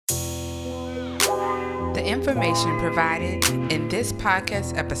The information provided in this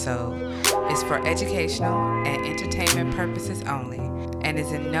podcast episode is for educational and entertainment purposes only and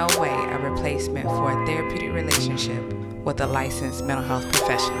is in no way a replacement for a therapeutic relationship with a licensed mental health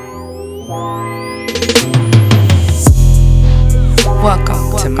professional.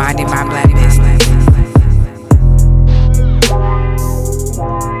 Welcome to Minding My Black Business.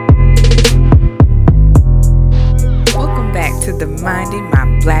 Welcome back to the Minding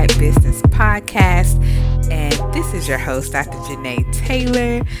My Black Business podcast, and this is your host, Dr. Janae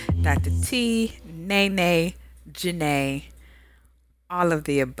Taylor, Dr. T, Nene, Janae, all of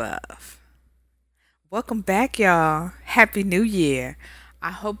the above. Welcome back, y'all. Happy New Year.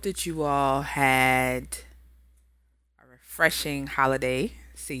 I hope that you all had a refreshing holiday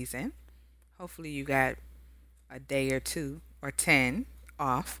season. Hopefully you got a day or two or 10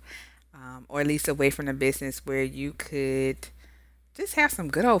 off, or at least away from the business where you could just have some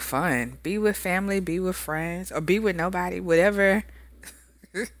good old fun. Be with family, be with friends, or be with nobody, whatever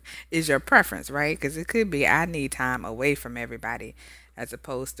is your preference, right? Because it could be I need time away from everybody as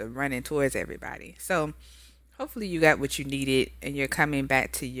opposed to running towards everybody. So hopefully you got what you needed and you're coming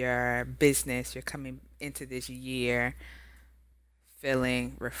back to your business. You're coming into this year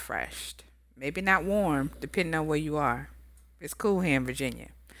feeling refreshed. Maybe not warm, depending on where you are. It's cool here in Virginia,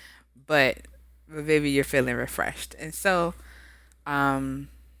 but maybe you're feeling refreshed. And so, and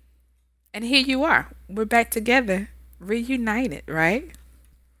here you are. We're back together, reunited, right?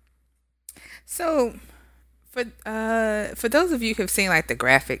 So, for those of you who have seen like the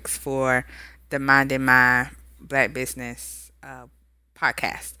graphics for the Minding My Black Business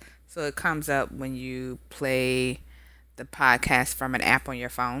podcast, so it comes up when you play the podcast from an app on your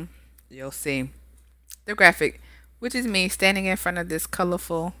phone. You'll see the graphic, which is me standing in front of this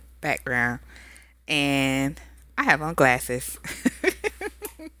colorful background, and I have on glasses.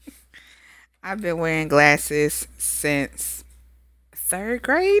 I've been wearing glasses since third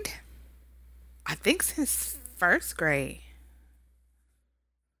grade. I think since first grade.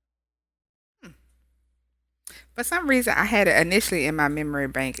 For some reason, I had it initially in my memory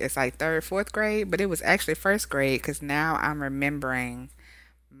bank. It's like third, fourth grade, but it was actually first grade because now I'm remembering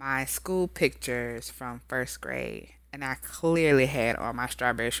my school pictures from first grade, and I clearly had on my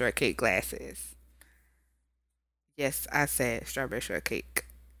strawberry shortcake glasses. Yes, I said strawberry shortcake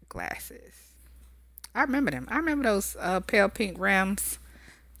glasses. I remember them. I remember those pale pink rims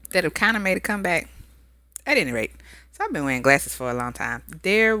that have kind of made a comeback. At any rate, so I've been wearing glasses for a long time.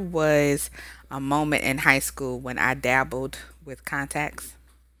 There was a moment in high school when I dabbled with contacts,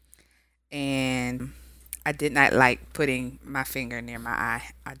 and I did not like putting my finger near my eye.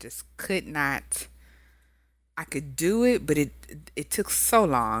 I just could not. I could do it, but it took so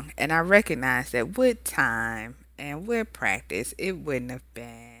long, and I recognized that with time and with practice, it wouldn't have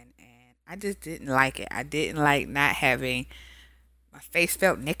been. And I just didn't like it. I didn't like not having my face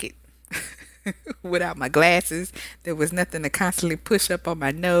felt naked without my glasses. There was nothing to constantly push up on my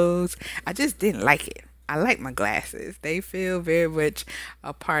nose. I just didn't like it. I like my glasses. They feel very much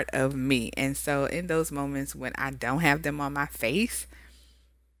a part of me. And so in those moments when I don't have them on my face,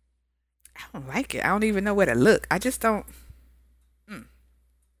 I don't like it. I don't even know where to look. I just don't.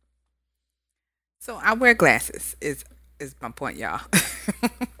 So I wear glasses is my point, y'all.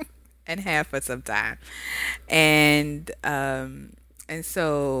 And have for some time. And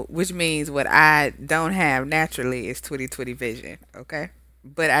so, which means what I don't have naturally is 20/20 vision, okay?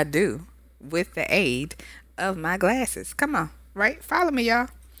 But I do with the aid of my glasses. Come on, right? Follow me, y'all.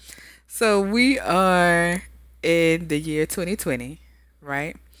 So we are in the year 2020,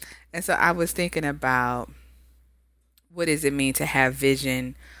 right? And so I was thinking about what does it mean to have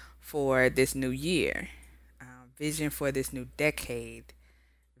vision for this new year, vision for this new decade,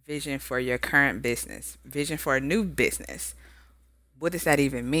 vision for your current business, vision for a new business. What does that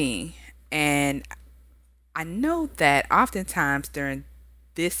even mean? And I know that oftentimes during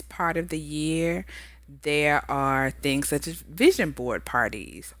this part of the year, there are things such as vision board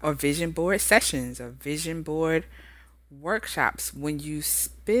parties or vision board sessions or vision board workshops when you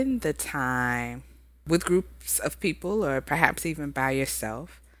spend the time with groups of people or perhaps even by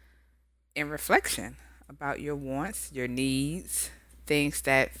yourself in reflection about your wants, your needs, things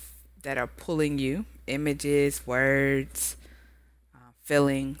that are pulling you, images, words,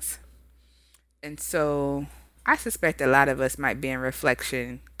 feelings. And so I suspect a lot of us might be in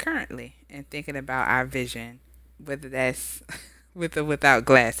reflection currently and thinking about our vision, whether that's with or without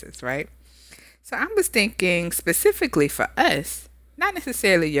glasses, right? So I was thinking specifically for us, not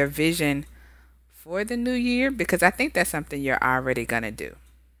necessarily your vision for the new year, because I think that's something you're already going to do.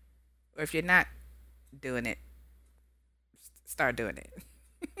 Or if you're not doing it, start doing it.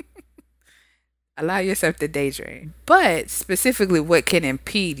 Allow yourself to daydream. But specifically, what can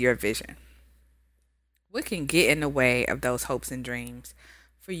impede your vision? What can get in the way of those hopes and dreams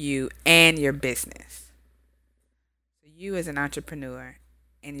for you and your business? So, you as an entrepreneur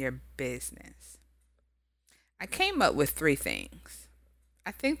and your business. I came up with three things.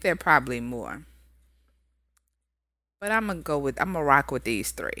 I think there are probably more, but I'm gonna rock with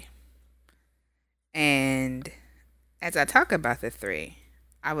these three. And as I talk about the three,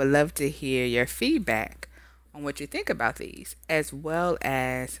 I would love to hear your feedback on what you think about these, as well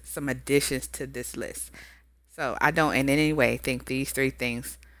as some additions to this list. So I don't in any way think these three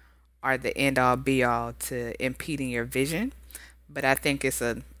things are the end all be all to impeding your vision, but I think it's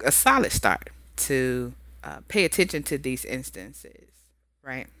a solid start to pay attention to these instances,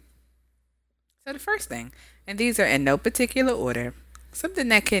 right? So the first thing, and these are in no particular order, something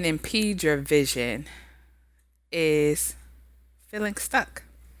that can impede your vision is feeling stuck.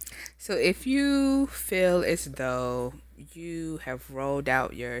 So if you feel as though you have rolled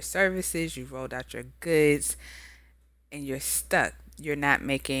out your services, you've rolled out your goods, and you're stuck, you're not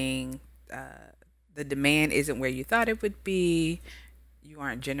making the demand isn't where you thought it would be, you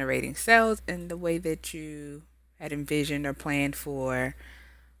aren't generating sales in the way that you had envisioned or planned for,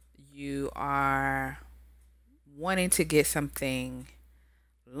 you are wanting to get something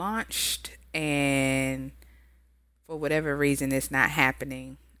launched and for whatever reason it's not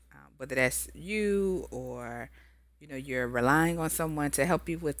happening, whether that's you or you're relying on someone to help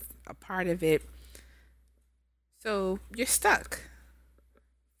you with a part of it, so you're stuck.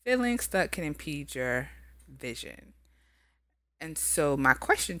 Feeling stuck can impede your vision. And so my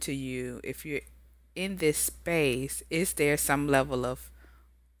question to you, if you're in this space, is there some level of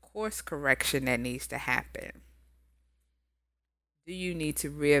course correction that needs to happen? Do you need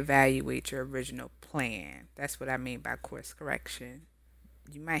to reevaluate your original plan? That's what I mean by course correction.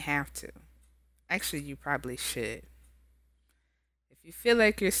 You might have to. Actually, you probably should. If you feel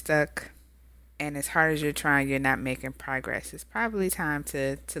like you're stuck and as hard as you're trying, you're not making progress, it's probably time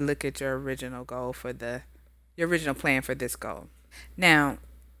to look at your original goal for your original plan for this goal. Now,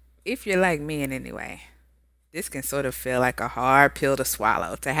 if you're like me in any way, this can sort of feel like a hard pill to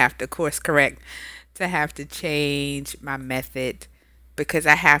swallow to have to course correct, to have to change my method because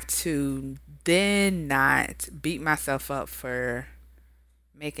I have to then not beat myself up for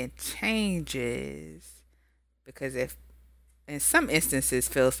making changes because if in some instances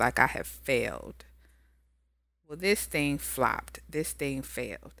feels like I have failed. Well, this thing flopped. This thing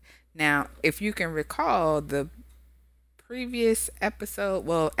failed. Now, if you can recall the previous episode,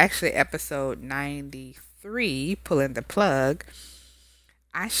 well, actually episode 93, pulling the plug,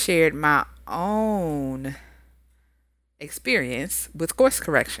 I shared my own experience with course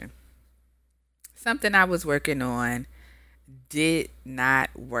correction. Something I was working on did not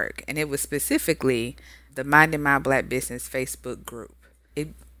work. And it was specifically the Minding My Black Business Facebook group. It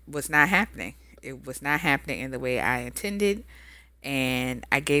was not happening. It was not happening in the way I intended. And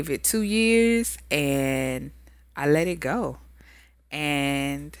I gave it 2 years and I let it go.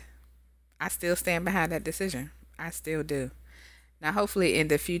 And I still stand behind that decision. I still do. Now, hopefully, in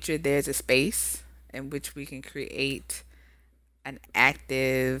the future, there's a space in which we can create an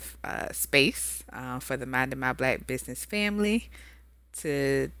active space for the Mind of My Black Business family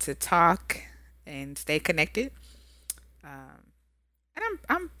to talk and stay connected. And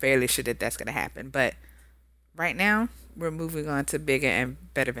I'm fairly sure that that's going to happen. But right now, we're moving on to bigger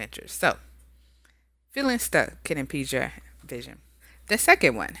and better ventures. So, feeling stuck can impede your vision. The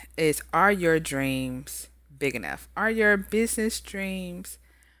second one is, are your dreams big enough? Are your business dreams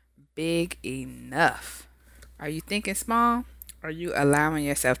big enough? Are you thinking small? Are you allowing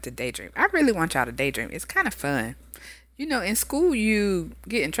yourself to daydream? I really want y'all to daydream. It's kind of fun. In school, you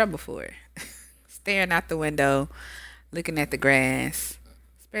get in trouble for it. Staring out the window, looking at the grass,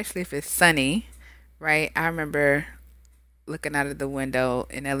 especially if it's sunny, right? I remember looking out of the window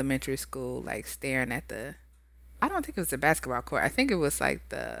in elementary school, like staring at I don't think it was a basketball court. I think it was like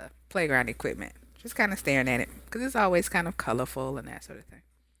the playground equipment. Just kind of staring at it because it's always kind of colorful and that sort of thing.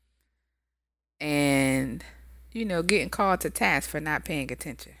 And, getting called to task for not paying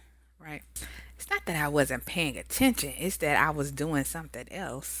attention, right? It's not that I wasn't paying attention, it's that I was doing something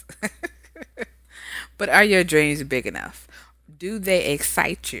else. But are your dreams big enough? Do they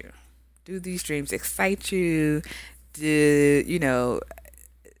excite you? Do these dreams excite you? Do,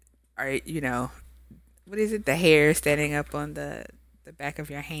 are, what is it? The hair standing up on the back of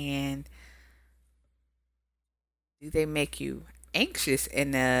your hand. Do they make you anxious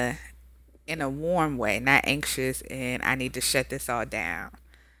in a warm way, not anxious and I need to shut this all down?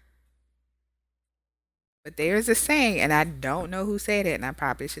 But there's a saying, and I don't know who said it, and I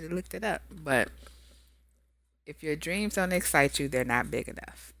probably should have looked it up. But if your dreams don't excite you, they're not big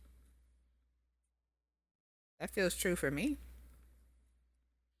enough. That feels true for me.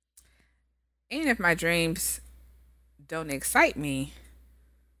 And if my dreams don't excite me,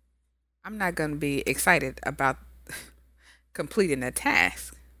 I'm not going to be excited about completing a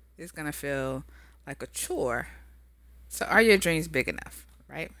task. It's going to feel like a chore. So, are your dreams big enough?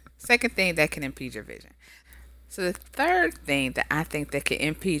 Right? Second thing that can impede your vision. So, the third thing that I think that can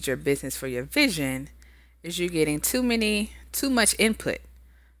impede your business for your vision is you getting too much input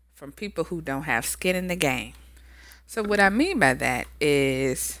from people who don't have skin in the game. So, what I mean by that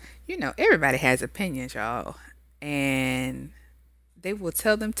is, everybody has opinions, y'all. And they will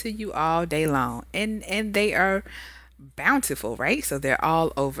tell them to you all day long. And they are bountiful, right? So they're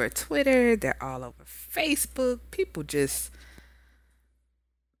all over Twitter, they're all over Facebook. People just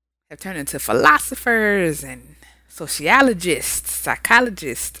have turned into philosophers and sociologists,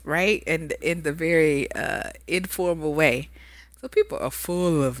 psychologists, right? And in the very informal way. So people are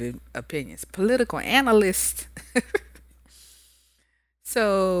full of opinions, political analysts.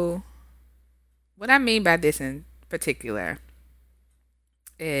 So what I mean by this in particular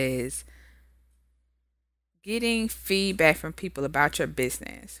is getting feedback from people about your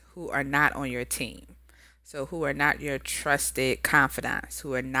business who are not on your team. So, who are not your trusted confidants,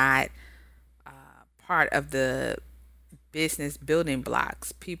 who are not part of the business building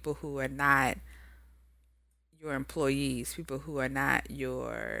blocks, people who are not your employees, people who are not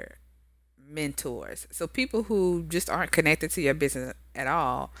your mentors. So, people who just aren't connected to your business at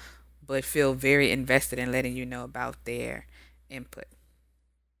all, but feel very invested in letting you know about their input.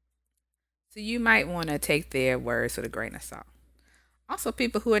 So you might want to take their words with a grain of salt. Also,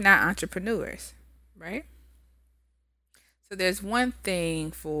 people who are not entrepreneurs, right? So there's one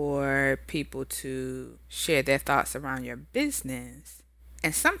thing for people to share their thoughts around your business.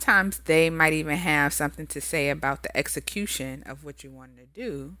 And sometimes they might even have something to say about the execution of what you want to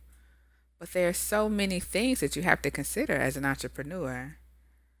do. But there are so many things that you have to consider as an entrepreneur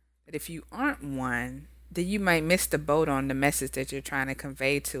that if you aren't one, then you might miss the boat on the message that you're trying to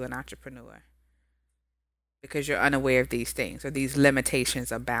convey to an entrepreneur because you're unaware of these things or these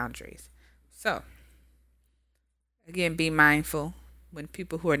limitations or boundaries. So, again, be mindful when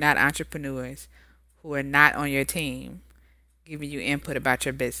people who are not entrepreneurs, who are not on your team, giving you input about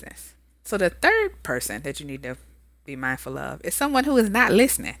your business. So, the third person that you need to be mindful of is someone who is not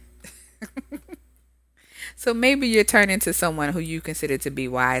listening. So maybe you're turning to someone who you consider to be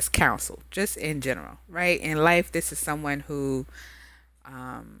wise counsel, just in general, right? In life, this is someone who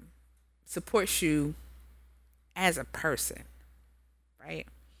supports you as a person, right?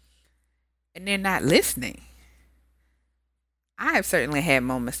 And they're not listening. I have certainly had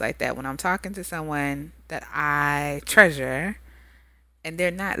moments like that when I'm talking to someone that I treasure and they're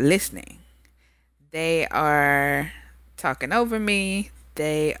not listening. They are talking over me.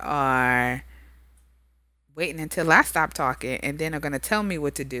 They are waiting until I stop talking and then are going to tell me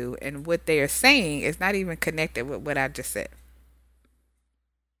what to do. And what they are saying is not even connected with what I just said.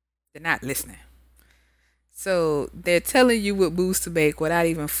 They're not listening. So they're telling you what moves to make without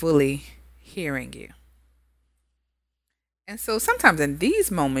even fully hearing you. And so sometimes in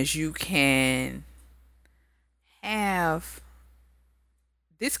these moments, you can have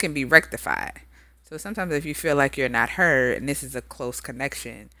this can be rectified. So sometimes if you feel like you're not heard and this is a close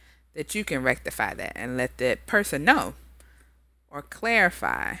connection, that you can rectify that and let that person know or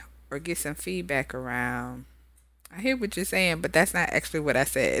clarify or get some feedback around. I hear what you're saying, but that's not actually what I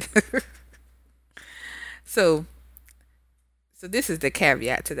said. so so this is the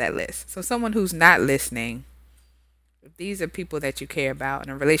caveat to that list. So someone who's not listening, if these are people that you care about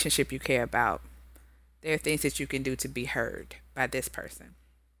and a relationship you care about, there are things that you can do to be heard by this person.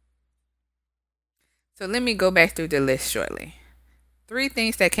 So let me go back through the list shortly. 3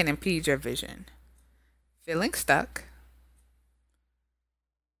 things that can impede your vision: feeling stuck,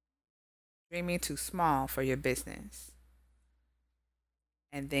 dreaming too small for your business,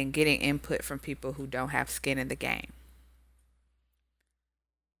 and then getting input from people who don't have skin in the game.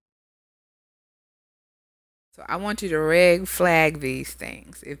 So I want you to red flag these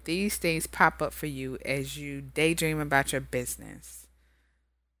things. If these things pop up for you as you daydream about your business,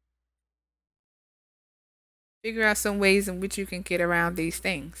 figure out some ways in which you can get around these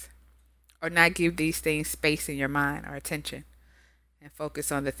things or not give these things space in your mind or attention and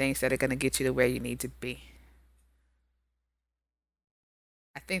focus on the things that are going to get you to where you need to be.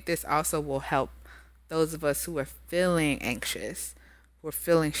 I think this also will help those of us who are feeling anxious, who are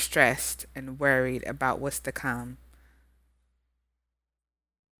feeling stressed and worried about what's to come.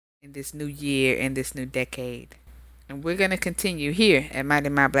 in this new year, in this new decade. And we're going to continue here at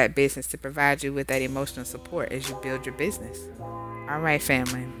Minding My Black Business to provide you with that emotional support as you build your business. All right,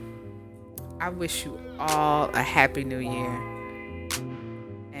 family. I wish you all a happy new year.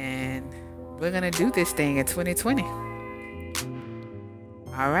 And we're going to do this thing in 2020.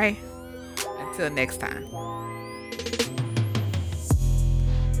 All right. Until next time.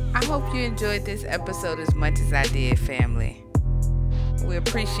 I hope you enjoyed this episode as much as I did, family. We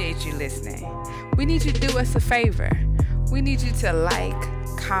appreciate you listening. We need you to do us a favor. We need you to like,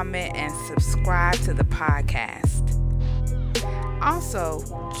 comment, and subscribe to the podcast. Also,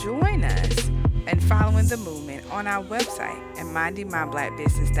 join us in following the movement on our website at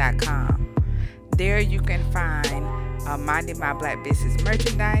mindingmyblackbusiness.com. There you can find Minding My Black Business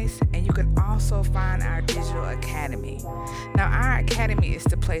merchandise, and you can also find our digital academy. Now, our academy is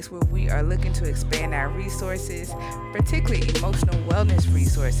the place where we are looking to expand our resources, particularly emotional wellness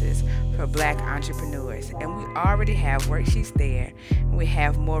resources for Black entrepreneurs. And we already have worksheets there, and we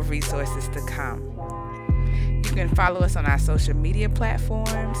have more resources to come. You can follow us on our social media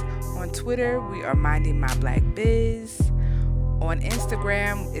platforms. On Twitter, we are Minding My Black Biz. On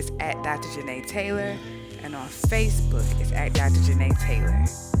Instagram, it's at Dr. Janae Taylor. And on Facebook, it's at Dr. Janae Taylor.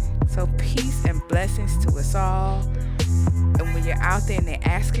 So peace and blessings to us all. And when you're out there and they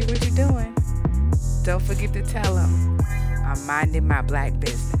ask you what you're doing, don't forget to tell them, I'm minding my black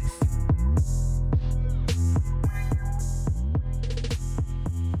business.